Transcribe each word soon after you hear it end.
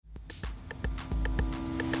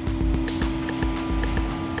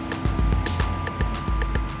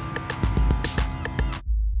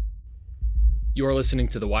You're listening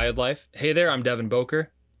to The Wildlife. Hey there, I'm Devin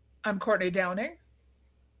Boker. I'm Courtney Downing.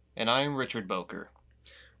 And I'm Richard Boker.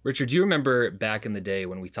 Richard, do you remember back in the day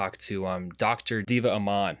when we talked to Dr. Diva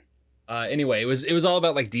Aman? Anyway, it was all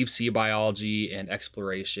about like deep sea biology and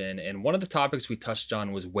exploration, and one of the topics we touched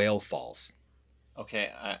on was whale falls. Okay,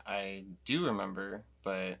 I do remember,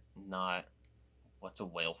 but not what's a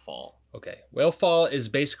whale fall. Okay, whale fall is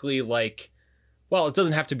basically like, well, it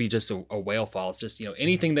doesn't have to be just a whale fall. It's just,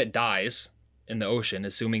 anything that dies in the ocean,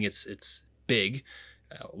 assuming it's big.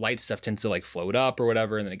 Light stuff tends to like float up or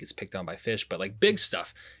whatever, and then it gets picked on by fish. But like big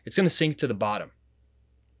stuff, it's going to sink to the bottom,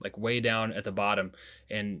 like way down at the bottom.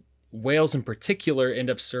 And whales in particular end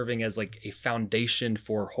up serving as like a foundation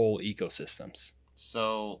for whole ecosystems.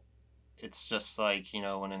 So it's just like,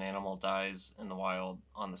 when an animal dies in the wild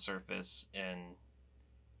on the surface and,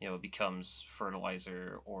 it becomes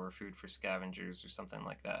fertilizer or food for scavengers or something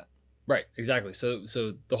like that. Right, exactly. So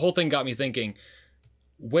the whole thing got me thinking,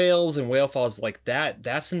 whales and whale falls like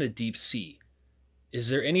that's in the deep sea. Is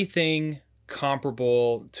there anything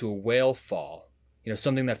comparable to a whale fall?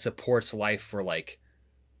 Something that supports life for like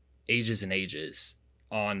ages and ages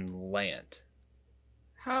on land.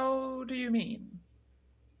 How do you mean?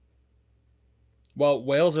 Well,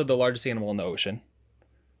 whales are the largest animal in the ocean.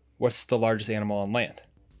 What's the largest animal on land?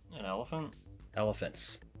 An elephant?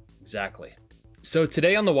 Elephants. Exactly. So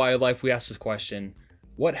today on The Wildlife, we asked this question: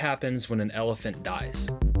 what happens when an elephant dies?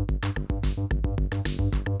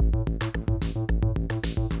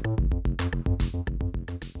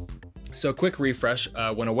 So quick refresh,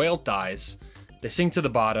 when a whale dies, they sink to the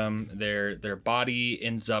bottom, their body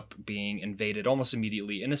ends up being invaded almost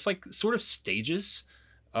immediately, and it's like sort of stages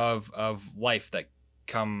of life that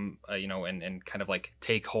come and kind of like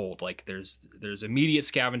take hold. Like there's immediate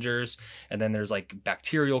scavengers, and then there's like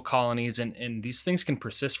bacterial colonies, and these things can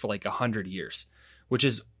persist for like 100 years, which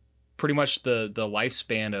is pretty much the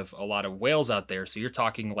lifespan of a lot of whales out there. So you're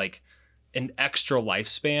talking like an extra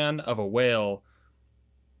lifespan of a whale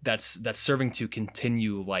that's serving to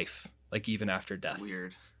continue life, like even after death.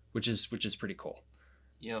 Weird. Which is pretty cool.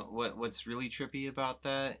 What's really trippy about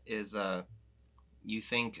that is you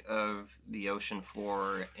think of the ocean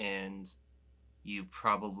floor and you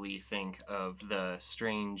probably think of the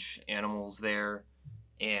strange animals there,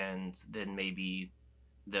 and then maybe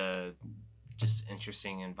the just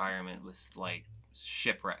interesting environment with like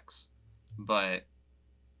shipwrecks. But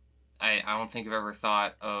I don't think I've ever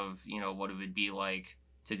thought of, what it would be like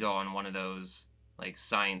to go on one of those like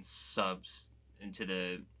science subs into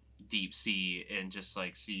the deep sea and just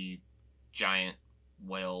like see giant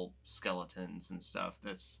whale skeletons and stuff.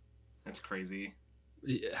 That's crazy.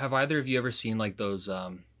 Have either of you ever seen like those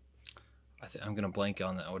I'm gonna blank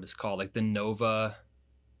on that, what it's called, like the Nova,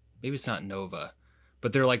 maybe it's not Nova,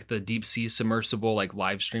 but they're like the deep sea submersible like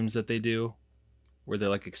live streams that they do where they're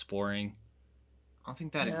like exploring? I don't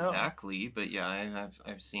think that exactly, but yeah,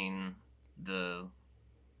 I've seen the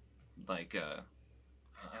like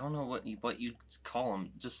I don't know what you call them,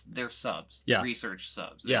 just their subs, yeah, research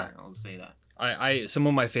subs. Yeah, I'll say that. I some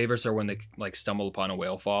of my favorites are when they like stumble upon a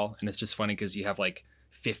whale fall, and it's just funny because you have like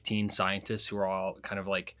 15 scientists who are all kind of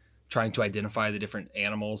like trying to identify the different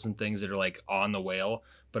animals and things that are like on the whale,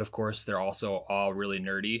 but of course they're also all really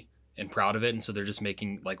nerdy and proud of it, and so they're just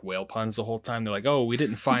making like whale puns the whole time. They're like, oh, we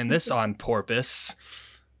didn't find this on porpoise,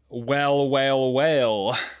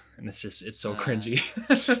 whale, and it's so cringy.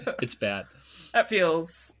 It's bad. That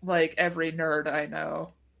feels like every nerd I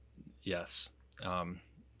know. Yes.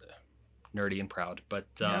 Nerdy and proud. But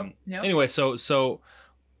Yep. Anyway, so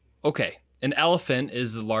okay, an elephant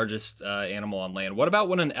is the largest animal on land. What about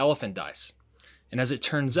when an elephant dies? And as it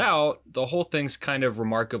turns out, the whole thing's kind of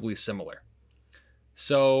remarkably similar.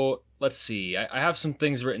 So let's see. I have some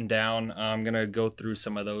things written down. I'm going to go through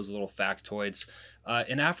some of those little factoids.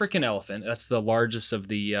 An African elephant, that's the largest of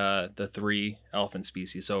the three elephant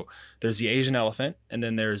species. So there's the Asian elephant, and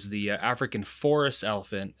then there's the African forest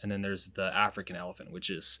elephant, and then there's the African elephant,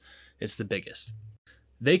 it's the biggest.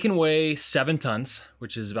 They can weigh 7 tons,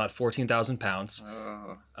 which is about 14,000 pounds,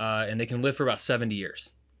 and they can live for about 70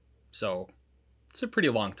 years. So it's a pretty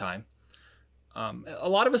long time. A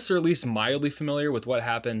lot of us are at least mildly familiar with what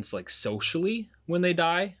happens like socially when they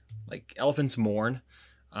die. Like elephants mourn.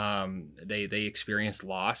 They experience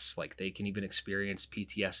loss. Like they can even experience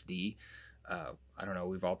PTSD. I don't know.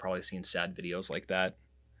 We've all probably seen sad videos like that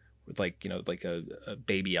with like, like a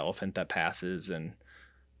baby elephant that passes and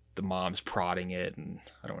the mom's prodding it. And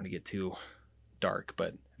I don't want to get too dark, but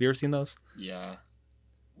have you ever seen those? Yeah.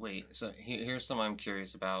 Wait, so here's something I'm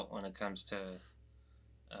curious about when it comes to,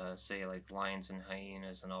 say, like lions and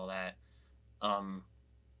hyenas and all that.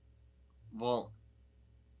 Well,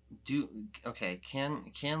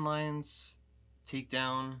 Can lions take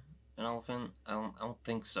down an elephant? I don't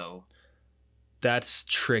think so. That's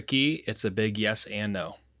tricky. It's a big yes and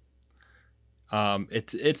no.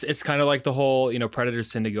 It's kind of like the whole,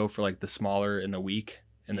 predators tend to go for like the smaller and the weak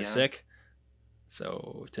and the Yeah. sick.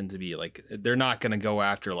 So it tends to be like they're not going to go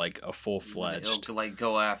after like a full-fledged. It'll like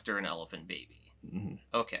go after an elephant baby. Mhm.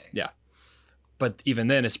 Okay. Yeah. But even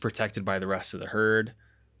then, it's protected by the rest of the herd.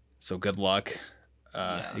 So good luck.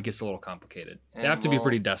 Yeah. It gets a little complicated. They And have to be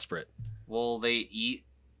pretty desperate. Will they eat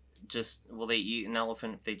an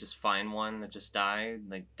elephant if they just find one that just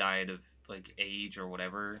died of like age or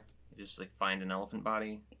whatever? Just like find an elephant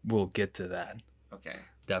body? We'll get to that. Okay.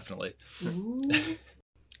 Definitely. Ooh.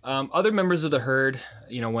 Other members of the herd,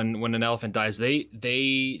 when an elephant dies,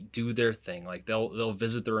 they do their thing. Like they'll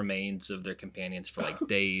visit the remains of their companions for like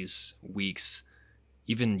days, weeks,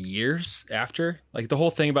 even years after. Like the whole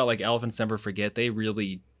thing about like elephants never forget, they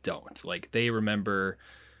really don't. Like they remember.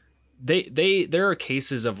 There are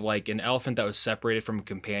cases of like an elephant that was separated from a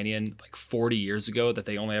companion like 40 years ago that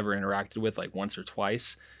they only ever interacted with like once or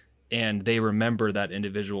twice, and they remember that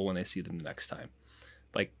individual when they see them the next time.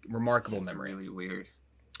 Like remarkable That's memory. really weird.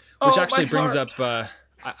 Which Oh, actually my brings heart. up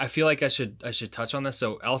I feel like I should touch on this.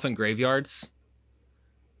 So elephant graveyards,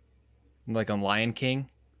 like on Lion King,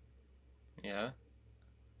 Yeah.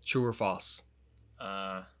 true or false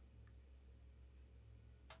Uh,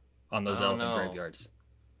 on those I don't elephant know. graveyards?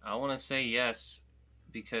 I want to say yes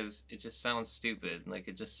because it just sounds stupid. Like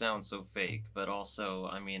it just sounds so fake. But also,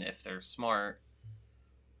 I mean, if they're smart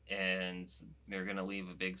and they're gonna leave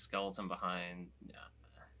a big skeleton behind,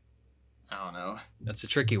 I don't know. That's a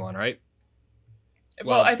tricky one, right?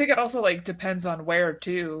 Well, I think it also like depends on where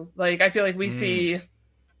too. Like I feel like we see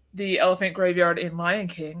the elephant graveyard in Lion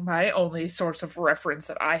King, my only source of reference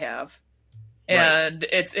that I have. Right. And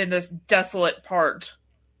it's in this desolate part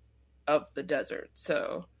of the desert.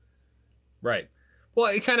 So Right. Well,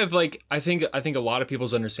 it kind of like I think a lot of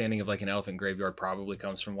people's understanding of like an elephant graveyard probably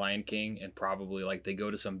comes from Lion King, and probably like they go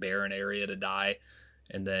to some barren area to die,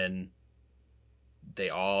 and then they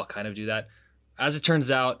all kind of do that. As it turns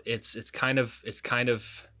out, it's kind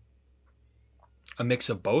of a mix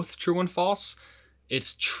of both true and false.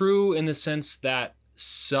 It's true in the sense that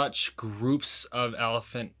such groups of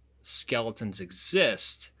elephant skeletons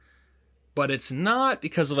exist, but it's not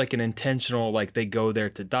because of like an intentional like they go there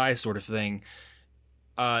to die sort of thing.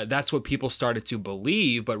 That's what people started to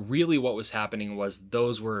believe, but really what was happening was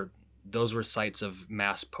those were sites of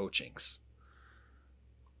mass poachings.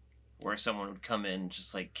 Where someone would come in and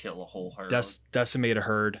just like kill a whole herd. Decimate a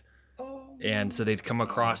herd, oh. and so they'd come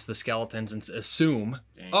across the skeletons and assume,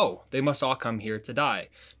 Dang. oh, they must all come here to die,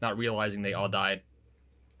 not realizing they all died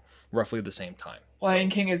roughly at the same time. Lion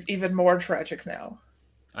So, King is even more tragic now.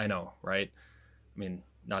 I know, right? I mean,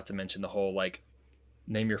 not to mention the whole like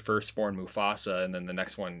name your firstborn Mufasa, and then the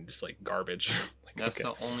next one just like garbage. Like, That's okay.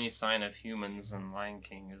 the only sign of humans in Lion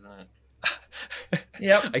King, isn't it?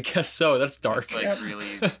 Yep. I guess so. That's dark. It's like Yep.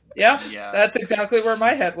 really. Yeah, Yeah. that's exactly where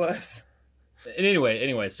my head was. And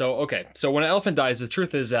anyway, so when an elephant dies, the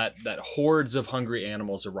truth is that hordes of hungry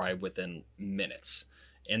animals arrive within minutes,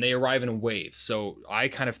 and they arrive in waves. So I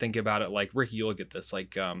kind of think about it like Ricky, you'll get this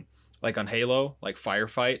like on Halo, like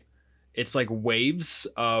Firefight. It's like waves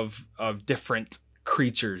of different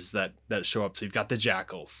creatures that show up. So you've got the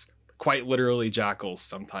jackals, quite literally jackals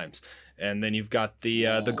sometimes, and then you've got the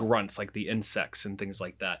Whoa. grunts, like the insects and things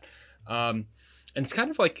like that. And it's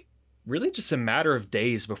kind of like really just a matter of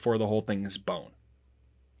days before the whole thing is bone.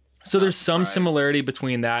 So Not there's some surprised. similarity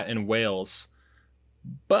between that and whales,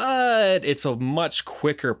 but it's a much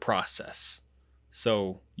quicker process.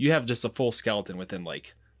 So you have just a full skeleton within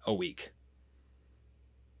like a week,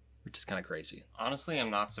 which is kind of crazy. Honestly,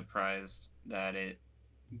 I'm not surprised that it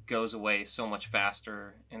goes away so much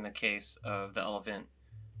faster in the case of the elephant.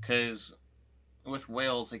 Because with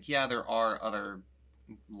whales, like, yeah, there are other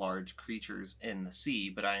large creatures in the sea,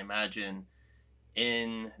 but I imagine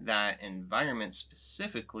in that environment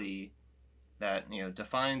specifically that,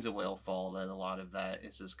 defines a whale fall, that a lot of that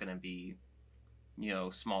is just going to be,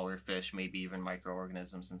 smaller fish, maybe even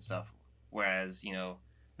microorganisms and stuff. Whereas, an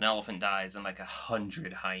elephant dies and like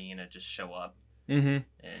 100 hyena just show up. Mm-hmm.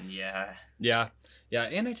 And yeah, Yeah.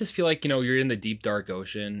 And I just feel like, you're in the deep, dark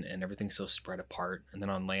ocean and everything's so spread apart. And then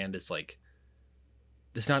on land, it's like,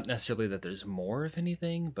 it's not necessarily that there's more of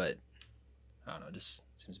anything, but I don't know, it just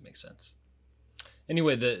seems to make sense.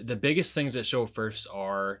 Anyway, the biggest things that show first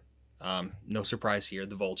are, no surprise here,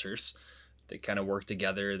 the vultures. They kind of work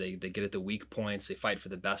together. They get at the weak points. They fight for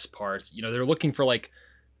the best parts. They're looking for like,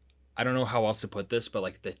 I don't know how else to put this, but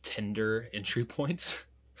like the tender entry points.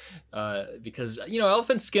 because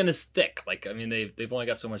elephant skin is thick. Like, I mean, they've only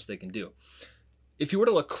got so much they can do. If you were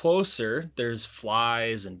to look closer, there's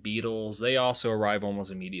flies and beetles. They also arrive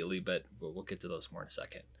almost immediately, but we'll get to those more in a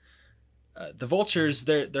second. The vultures,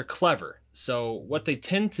 they're clever. So what they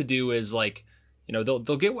tend to do is like, they'll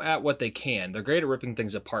get at what they can. They're great at ripping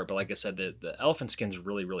things apart, but like I said, the elephant skin's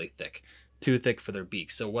really, really thick, too thick for their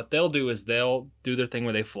beaks. So what they'll do is they'll do their thing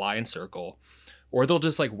where they fly in circle, or they'll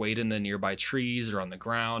just like wait in the nearby trees or on the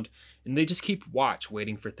ground, and they just keep watch,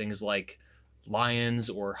 waiting for things like lions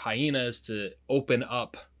or hyenas to open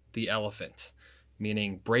up the elephant,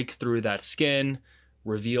 meaning break through that skin,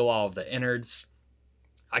 reveal all of the innards.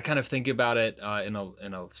 I kind of think about it in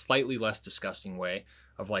a slightly less disgusting way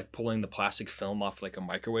of like pulling the plastic film off like a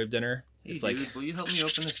microwave dinner. Hey, it's dude, like, will you help me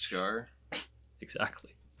open this jar?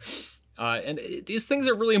 Exactly. These things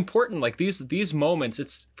are really important. Like these moments,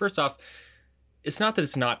 it's first off, it's not that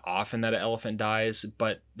it's not often that an elephant dies,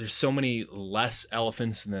 but there's so many less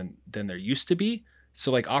elephants than there used to be.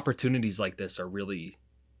 So like opportunities like this are really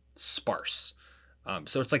sparse.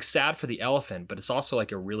 So it's like sad for the elephant, but it's also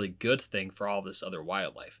like a really good thing for all this other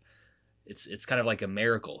wildlife. It's kind of like a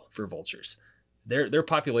miracle for vultures. Their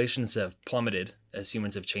populations have plummeted as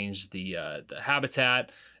humans have changed the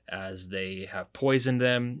habitat, as they have poisoned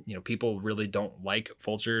them. People really don't like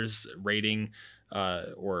vultures raiding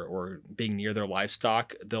or being near their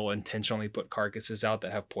livestock. They'll intentionally put carcasses out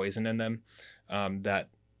that have poison in them that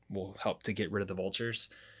will help to get rid of the vultures.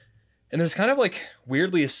 And there's kind of like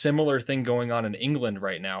weirdly a similar thing going on in England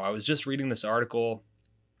right now. I was just reading this article,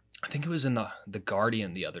 I think it was in the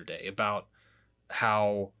Guardian the other day, about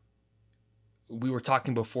how we were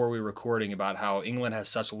talking before we were recording about how England has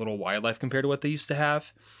such little wildlife compared to what they used to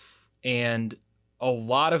have. And a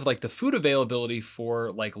lot of like the food availability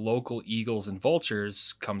for like local eagles and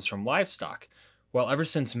vultures comes from livestock. Well, ever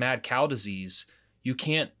since mad cow disease, you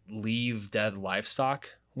can't leave dead livestock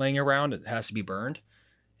laying around. It has to be burned.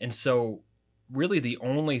 And so really the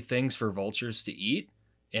only things for vultures to eat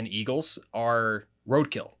and eagles are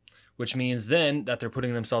roadkill, which means then that they're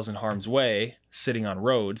putting themselves in harm's way, sitting on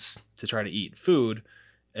roads to try to eat food.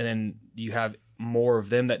 And then you have more of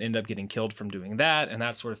them that end up getting killed from doing that and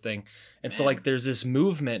that sort of thing. And so like there's this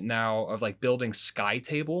movement now of like building sky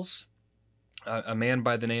tables. A man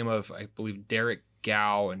by the name of, I believe, Derek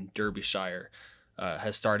Gow in Derbyshire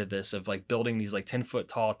has started this, of like building these like 10-foot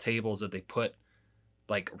tall tables that they put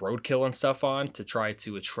like roadkill and stuff on to try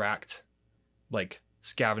to attract like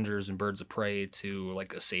scavengers and birds of prey to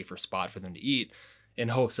like a safer spot for them to eat, in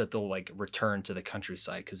hopes that they'll like return to the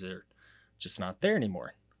countryside because they're just not there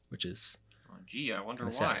anymore, which is gee, I wonder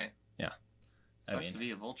why. Sad. Yeah, Sucks to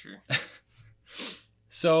be a vulture.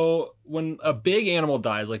 So when a big animal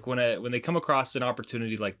dies, like when they come across an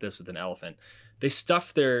opportunity like this with an elephant, they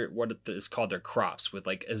stuff their what is called their crops with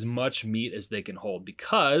like as much meat as they can hold,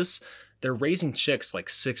 because they're raising chicks like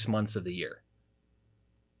 6 months of the year.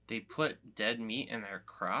 They put dead meat in their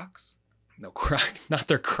crocs? No, not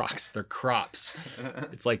their crocs, their crops.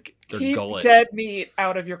 It's like their Keep gullet. dead meat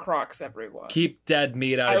out of your crocs, everyone. Keep dead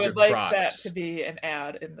meat out of your crocs. I would like that to be an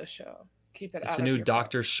ad in the show. Keep it out of your crocs. It's a new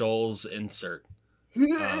Dr. Scholl's insert.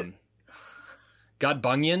 Got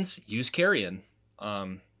bunions? Use carrion.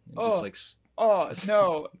 No,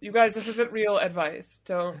 you guys, this isn't real advice.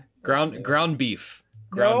 Don't ground beef.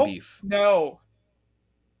 Ground beef. No.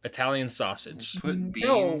 Italian sausage. Put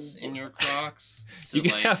beans in your crocs. You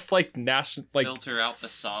can have like national filter out the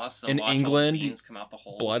sauce. So in England. Beans come out the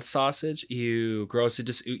holes. Blood sausage. Ew, gross. It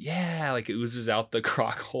just like it oozes out the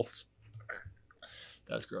crock holes.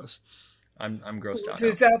 That's gross. I'm grossed out.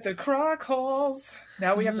 Oozes out the crock holes.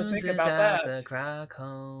 Now we have to think about that. The crock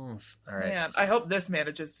holes. All right. Man, I hope this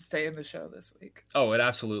manages to stay in the show this week. Oh, it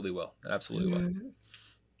absolutely will. It absolutely will.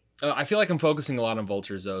 I feel like I'm focusing a lot on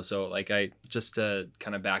vultures though, so like I just to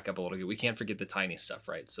kind of back up a little bit, we can't forget the tiny stuff,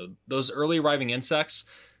 right? So those early arriving insects,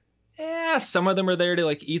 some of them are there to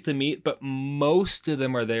like eat the meat, but most of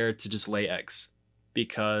them are there to just lay eggs,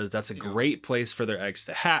 because that's a great place for their eggs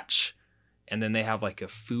to hatch, and then they have like a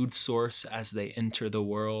food source as they enter the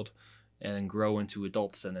world and then grow into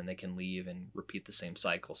adults, and then they can leave and repeat the same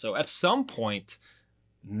cycle. So at some point,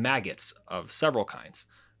 maggots of several kinds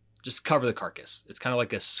just cover the carcass. It's kind of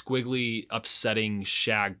like a squiggly, upsetting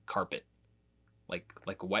shag carpet, like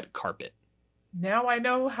wet carpet. Now I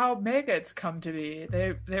know how maggots come to be.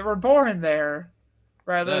 They were born there,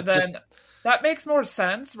 that makes more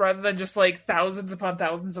sense rather than just like thousands upon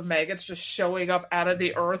thousands of maggots just showing up out of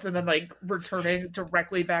the earth and then like returning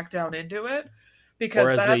directly back down into it.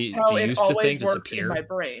 Because that's how it always worked in my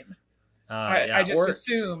brain. I just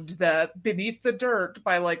assumed that beneath the dirt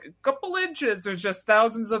by like a couple inches, there's just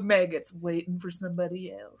thousands of maggots waiting for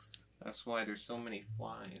somebody else. That's why there's so many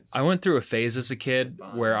flies. I went through a phase as a kid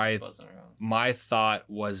where my thought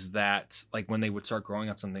was that like when they would start growing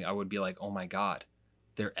on something, I would be like, oh my God,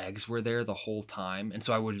 their eggs were there the whole time. And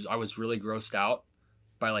so I was really grossed out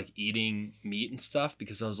by like eating meat and stuff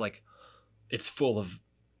because I was like, it's full of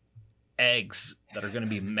eggs that are going to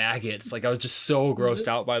be maggots. Like I was just so grossed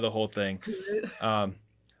out by the whole thing.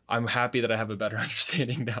 I'm happy that I have a better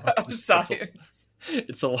understanding now. Science.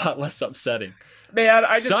 It's a lot less upsetting. Man,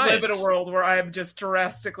 I just live in a world where I am just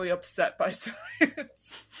drastically upset by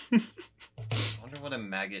science. I wonder what a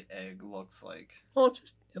maggot egg looks like. Well,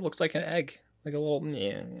 it looks like an egg, like a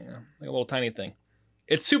little tiny thing.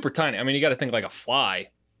 It's super tiny. I mean, you got to think like a fly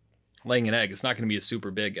laying an egg. It's not going to be a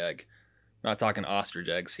super big egg. I'm not talking ostrich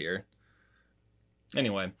eggs here.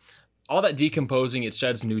 Anyway, all that decomposing, it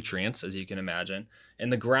sheds nutrients, as you can imagine,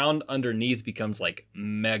 and the ground underneath becomes like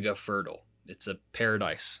mega fertile. It's a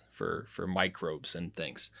paradise for microbes and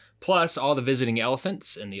things. Plus, all the visiting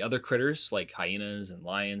elephants and the other critters like hyenas and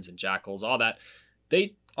lions and jackals, all that,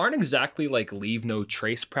 they aren't exactly like leave no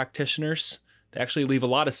trace practitioners. They actually leave a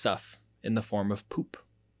lot of stuff in the form of poop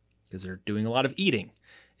because they're doing a lot of eating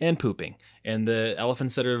and pooping. And the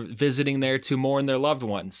elephants that are visiting there to mourn their loved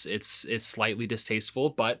ones, it's slightly distasteful,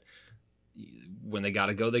 but when they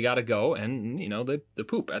gotta go, and you know, the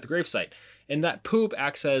poop at the gravesite. And that poop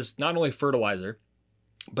acts as not only fertilizer,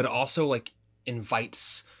 but it also like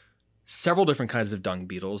invites several different kinds of dung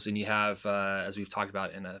beetles. And you have, as we've talked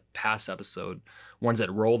about in a past episode, ones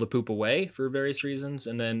that roll the poop away for various reasons,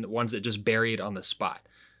 and then ones that just bury it on the spot,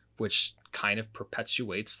 which kind of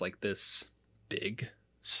perpetuates like this big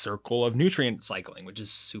circle of nutrient cycling, which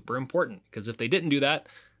is super important because if they didn't do that,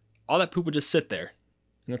 all that poop would just sit there,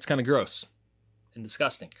 and that's kind of gross and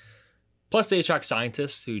disgusting. Plus, they attract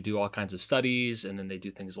scientists who do all kinds of studies, and then they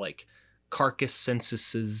do things like carcass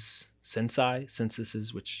censuses,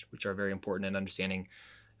 which are very important in understanding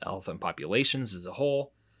elephant populations as a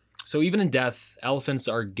whole. So even in death, elephants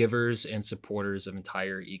are givers and supporters of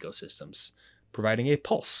entire ecosystems, providing a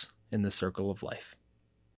pulse in the circle of life.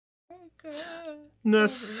 The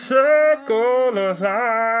circle of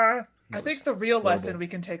life. I think the real lesson we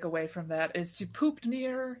can take away from that is to poop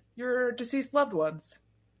near your deceased loved ones.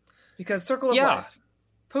 Because circle of life.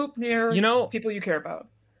 Poop near people you care about.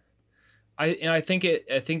 I think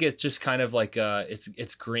it's just kind of like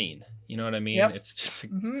it's green. You know what I mean? Yep. It's just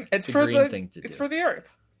it's a for green thing to do. It's for the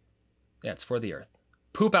earth. Yeah, it's for the earth.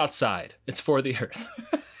 Poop outside. It's for the earth.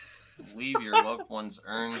 Leave your loved one's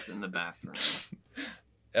urns in the bathroom.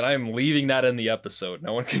 And I'm leaving that in the episode.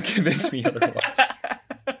 No one can convince me otherwise.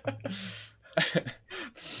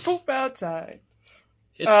 Poop outside.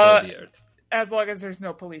 It's for the earth. As long as there's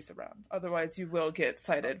no police around. Otherwise, you will get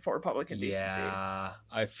cited for public indecency. Yeah,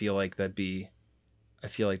 I feel like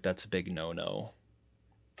that's a big no-no.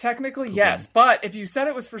 Technically, yes. But if you said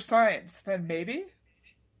it was for science, then maybe?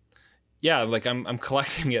 Yeah, like I'm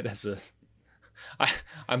collecting it as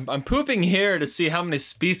I'm pooping here to see how many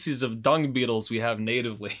species of dung beetles we have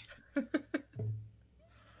natively.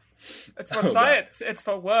 It's for science. God. It's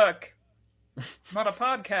for work. Not a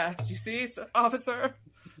podcast, you see, officer?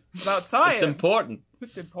 About science. It's important.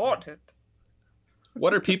 It's important.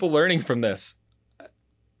 What are people learning from this?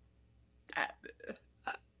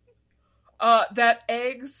 That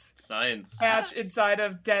eggs hatch inside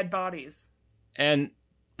of dead bodies. And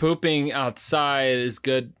pooping outside is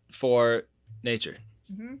good for nature.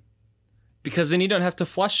 Mm-hmm. Because then you don't have to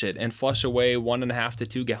flush it and flush away 1.5 to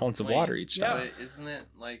 2 gallons of water each time. But isn't it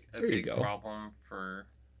like a big problem for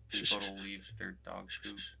people to leave their dog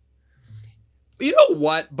poop? You know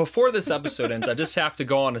what? Before this episode ends, I just have to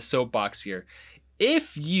go on a soapbox here.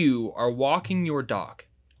 If you are walking your dog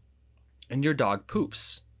and your dog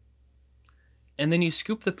poops, and then you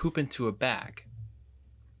scoop the poop into a bag,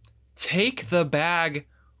 take the bag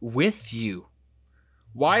with you.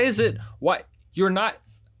 Why is it? Why you're not?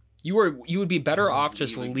 You would be better off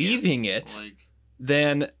just leaving it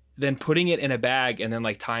than putting it in a bag and then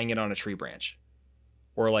like tying it on a tree branch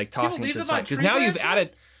or like tossing it to the side. Because now you've added.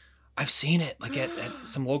 I've seen it like at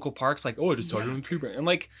some local parks, like, oh, I just tied it on a tree branch. And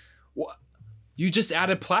like, what? You just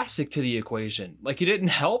added plastic to the equation. Like, you didn't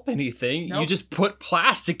help anything. Nope. You just put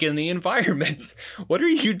plastic in the environment. What are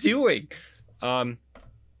you doing?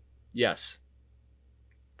 Yes.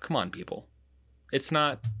 Come on, people. It's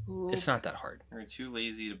not that hard. You're too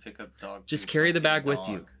lazy to pick up dog. Just carry the bag with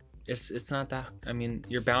you. It's not that. I mean,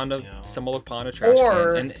 you're bound to stumble upon a trash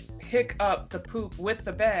can and pick up the poop with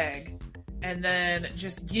the bag. And then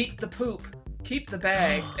just yeet the poop keep the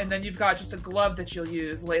bag, and then you've got just a glove that you'll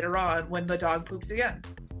use later on when the dog poops again.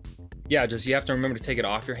 Yeah, just you have to remember to take it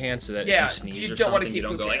off your hand so that Yeah, if you sneeze you or don't wanna something, keep you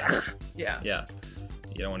don't go like. Yeah. Yeah,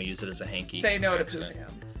 you don't want to use it as a hanky. Say no to accident. poop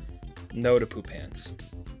hands. No to poop hands.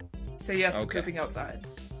 Say yes to Okay. pooping outside.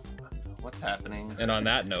 What's happening? And on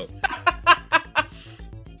that note,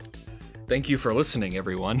 thank you for listening,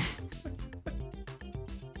 everyone.